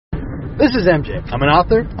This is MJ. I'm an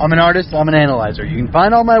author, I'm an artist, I'm an analyzer. You can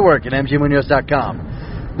find all my work at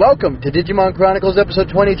mjmunoz.com. Welcome to Digimon Chronicles episode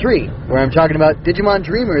 23, where I'm talking about Digimon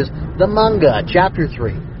Dreamers, the manga, chapter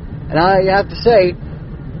 3. And I have to say,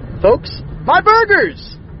 folks, my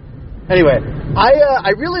burgers! Anyway,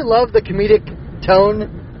 I really love the comedic tone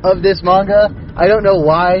of this manga. I don't know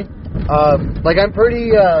why. I'm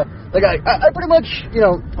pretty, I pretty much,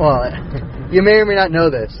 well, you may or may not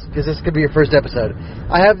know this, because this could be your first episode.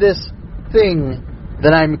 I have this thing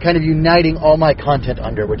that I'm kind of uniting all my content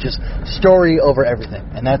under, which is story over everything.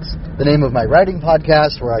 And that's the name of my writing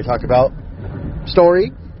podcast, where I talk about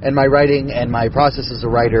story and my writing and my process as a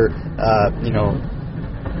writer,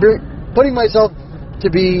 putting myself to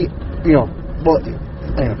be,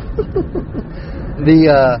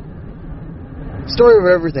 the Story Over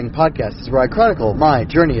Everything podcast is where I chronicle my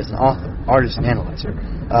journey as an author, artist, and analyzer,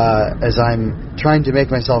 as I'm trying to make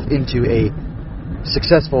myself into a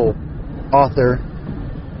successful author,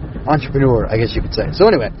 entrepreneur, I guess you could say. So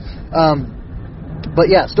anyway, but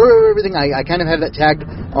yeah, Story Over Everything, I kind of have that tagged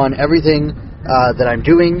on everything that I'm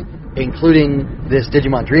doing, including this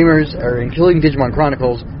Digimon Dreamers, or including Digimon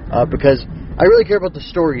Chronicles, because I really care about the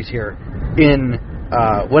stories here in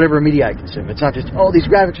whatever media I consume. It's not just, oh, these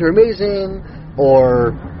graphics are amazing,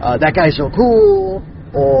 or that guy's so cool,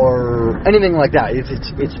 or anything like that.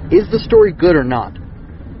 Is the story good or not?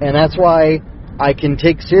 And that's why I can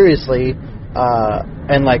take seriously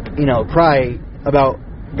and cry about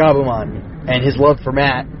Gabumon and his love for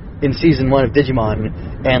Matt in season 1 of Digimon,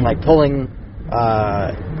 and pulling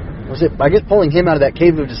pulling him out of that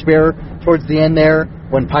cave of despair towards the end there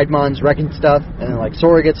when Pidemon's wrecking stuff and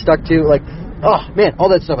Sora gets stuck too. Oh man, all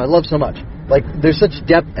that stuff I love so much. There's such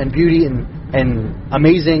depth and beauty and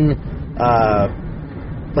amazing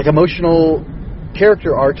emotional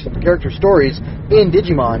character arcs and character stories in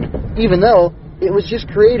Digimon, even though it was just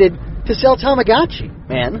created to sell Tamagotchi,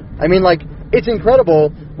 man. I mean, it's incredible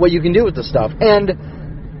what you can do with this stuff. And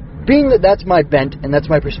being that that's my bent and that's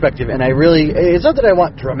my perspective, and it's not that I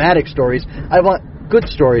want dramatic stories, I want good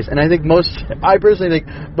stories, and I personally think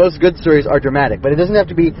most good stories are dramatic, but it doesn't have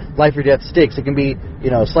to be life or death stakes. It can be,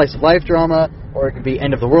 slice of life drama, or it can be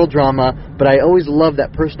end of the world drama, but I always love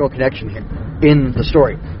that personal connection here in the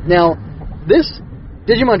story. Now, this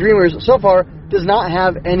Digimon Dreamers, so far, does not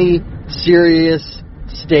have any serious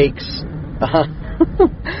stakes,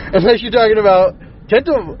 unless you're talking about it's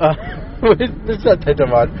not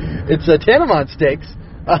Tentomon, it's Tanamon stakes.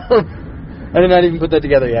 I did not even put that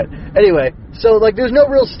together yet. Anyway, so, there's no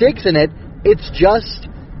real stakes in it. It's just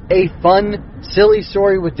a fun, silly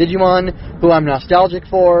story with Digimon who I'm nostalgic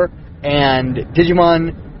for, and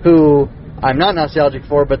Digimon who I'm not nostalgic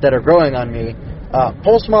for, but that are growing on me.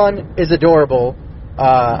 Pulsemon is adorable.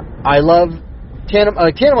 I love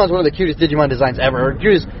Tanamon's one of the cutest Digimon designs ever, or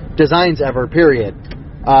cutest designs ever, period.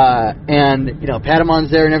 And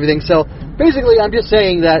Patamon's there and everything. So, basically, I'm just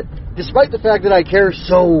saying that despite the fact that I care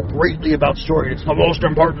so greatly about story, it's the most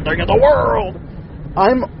important thing in the world,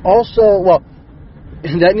 I'm also,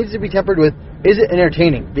 that needs to be tempered with, is it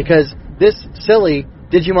entertaining? Because this silly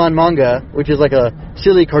Digimon manga, which is like a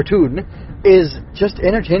silly cartoon, is just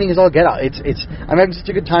entertaining as all get out. I'm having such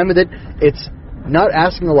a good time with it. It's not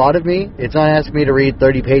asking a lot of me. It's not asking me to read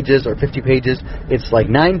 30 pages or 50 pages. It's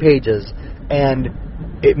 9 pages, and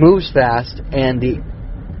it moves fast, and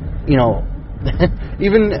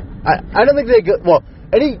I don't think they go,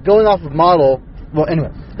 any going off of model, anyway,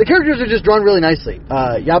 the characters are just drawn really nicely.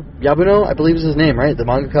 Yabuno, I believe is his name, right? The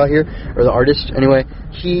mangaka here, or the artist, anyway.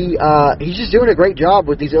 He's just doing a great job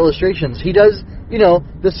with these illustrations. He does,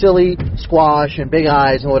 the silly squash and big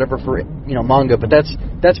eyes and whatever for, manga, but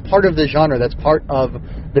that's part of the genre, that's part of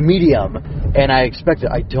the medium, and I expect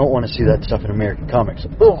it. I don't want to see that stuff in American comics.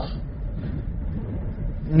 Ugh.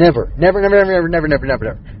 Never.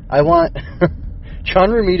 I want John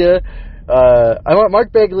Romita. I want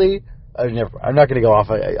Mark Begley. I'm not going to go off.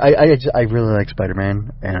 I really like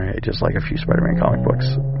Spider-Man, and I just like a few Spider-Man comic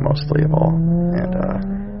books, mostly of all. And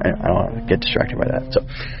I don't want to get distracted by that. So,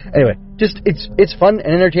 anyway, just it's fun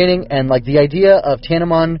and entertaining, and the idea of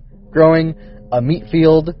Tanamon growing a meat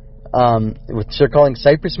field, with they're calling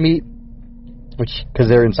Cypress meat, which, because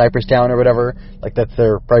they're in Cypress Town or whatever, that's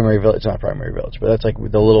their primary village. It's not a primary village, but that's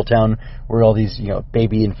the little town where all these,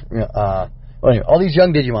 baby and, anyway, all these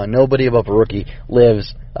young Digimon, nobody above a rookie,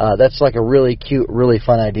 lives. That's a really cute, really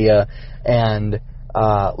fun idea, and,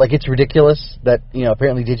 it's ridiculous that,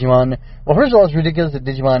 apparently Digimon, first of all, it's ridiculous that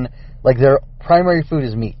Digimon, their primary food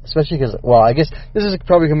is meat, especially because, I guess this is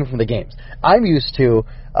probably coming from the games. I'm used to,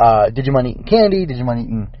 Digimon eating candy, Digimon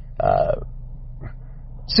eating,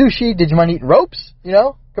 sushi, Digimon eating ropes, you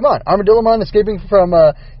know? Come on, Armadillomon escaping from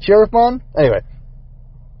Sheriffmon. Anyway,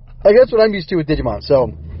 like that's what I'm used to with Digimon,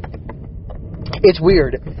 so it's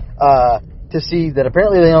weird to see that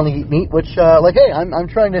apparently they only eat meat, which, hey, I'm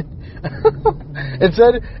trying to...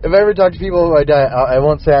 Instead, if I ever talk to people who I diet, I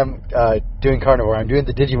won't say I'm doing carnivore, I'm doing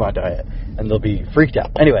the Digimon diet, and they'll be freaked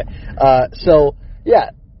out. Anyway, so, yeah,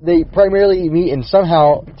 they primarily eat meat, and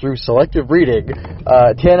somehow, through selective breeding,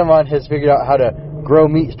 Tanamon has figured out how to grow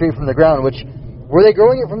meat straight from the ground, which, were they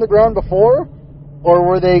growing it from the ground before? Or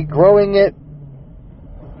were they growing it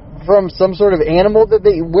from some sort of animal that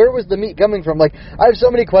where was the meat coming from? Like, I have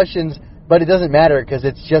so many questions, but it doesn't matter because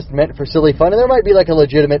it's just meant for silly fun, and there might be like a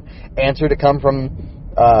legitimate answer to come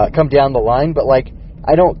down the line, but like,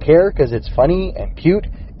 I don't care because it's funny and cute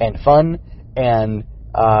and fun, and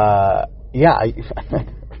yeah,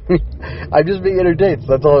 I'm just being entertained,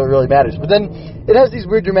 so that's all that really matters. But then it has these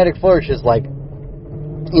weird dramatic flourishes, like,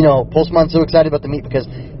 you know, Pulsemon's so excited about the meat because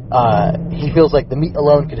he feels like the meat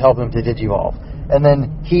alone could help him to digivolve. And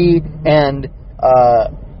then he and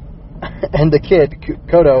the kid,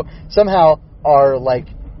 Kodo, somehow are, like,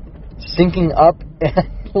 syncing up and,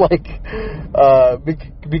 like,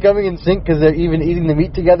 becoming in sync because they're even eating the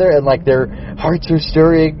meat together, and, like, their hearts are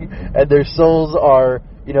stirring and their souls are,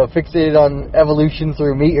 you know, fixated on evolution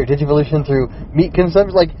through meat or digivolution through meat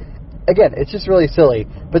consumption. Like, again, it's just really silly.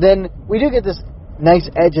 But then we do get this nice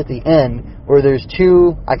edge at the end where there's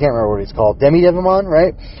two, I can't remember what he's called, Demi-Devimon,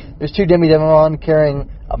 right? There's two Demi-Devimon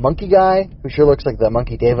carrying a monkey guy who sure looks like the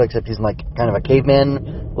Monkey Deva, except he's in like kind of a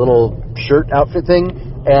caveman little shirt outfit thing,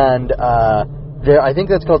 and I think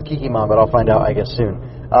that's called Kikimon, but I'll find out, I guess, soon.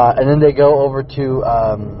 And then they go over to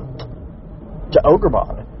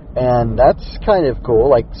Ogremon, and that's kind of cool.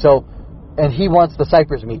 Like, so, and he wants the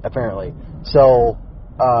Cypress meat apparently. So,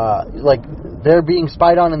 like, they're being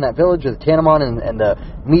spied on in that village, or the Tanamon and the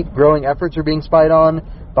meat growing efforts are being spied on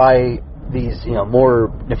by these, you know,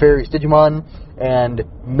 more nefarious Digimon, and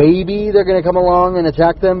maybe they're going to come along and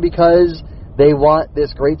attack them because they want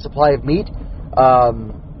this great supply of meat,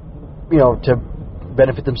 you know, to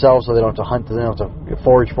benefit themselves, so they don't have to hunt, they don't have to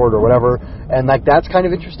forage for it or whatever, and, like, that's kind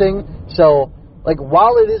of interesting. So, like,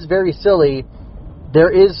 while it is very silly,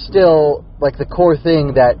 there is still, like, the core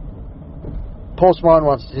thing that Pulsemon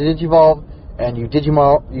wants to digivolve, and you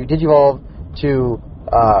digivolve to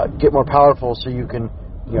get more powerful so you can,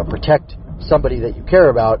 you know, protect somebody that you care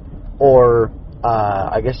about, or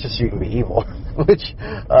I guess just so you can be evil, which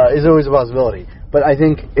is always a possibility. But I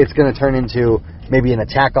think it's going to turn into maybe an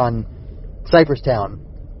attack on Cypress Town,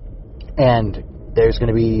 and there's going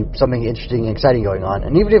to be something interesting and exciting going on.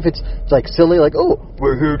 And even if it's like silly, like, oh,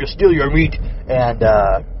 we're here to steal your meat, and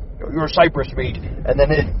your Cypress meat, and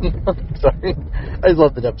then sorry, I just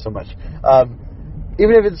love the dub so much.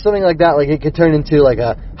 Even if it's something like that, like it could turn into like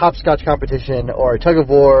a hopscotch competition or a tug of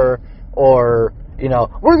war, or, you know,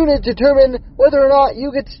 we're going to determine whether or not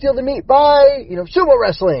you get to steal the meat by, you know, sumo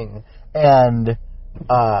wrestling, and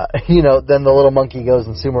you know, then the little monkey goes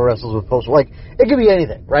and sumo wrestles with Pulse. Like, it could be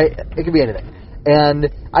anything, right? It could be anything, and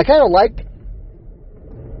I kind of like.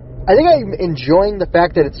 I think I'm enjoying the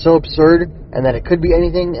fact that it's so absurd and that it could be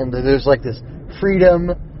anything, and that there's like this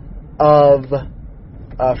freedom of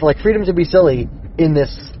for like freedom to be silly in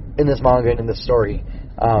this manga and in this story,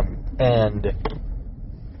 and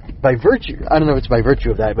by virtue, I don't know if it's by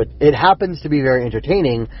virtue of that, but it happens to be very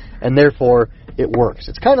entertaining, and therefore it works.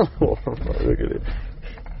 It's kind of look at it.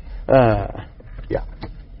 Yeah,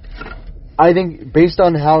 I think based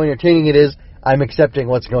on how entertaining it is, I'm accepting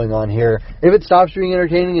what's going on here. If it stops being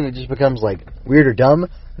entertaining and it just becomes, like, weird or dumb,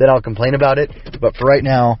 then I'll complain about it. But for right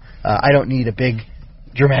now, I don't need a big,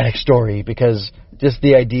 dramatic story, because just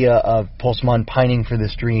the idea of Pulsemon pining for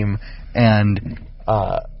this dream and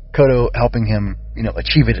Kodo helping him, you know,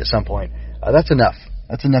 achieve it at some point, that's enough.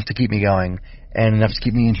 That's enough to keep me going, and enough to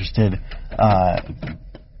keep me interested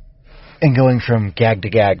in going from gag to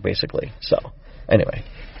gag, basically. So, anyway,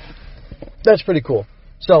 that's pretty cool.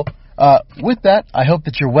 So, with that, I hope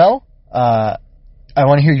that you're well. I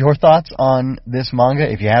want to hear your thoughts on this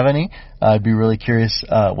manga, if you have any. I'd be really curious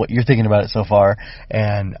what you're thinking about it so far,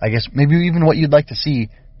 and I guess maybe even what you'd like to see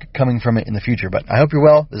coming from it in the future. But I hope you're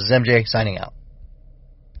well. This is MJ signing out.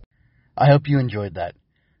 I hope you enjoyed that.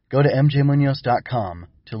 Go to mjmunoz.com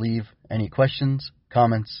to leave any questions,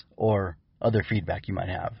 comments, or other feedback you might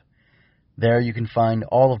have. There you can find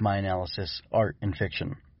all of my analysis, art, and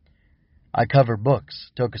fiction. I cover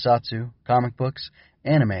books, tokusatsu, comic books,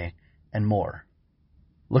 anime, and more.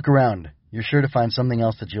 Look around. You're sure to find something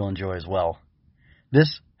else that you'll enjoy as well.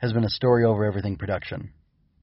 This has been a Story Over Everything production.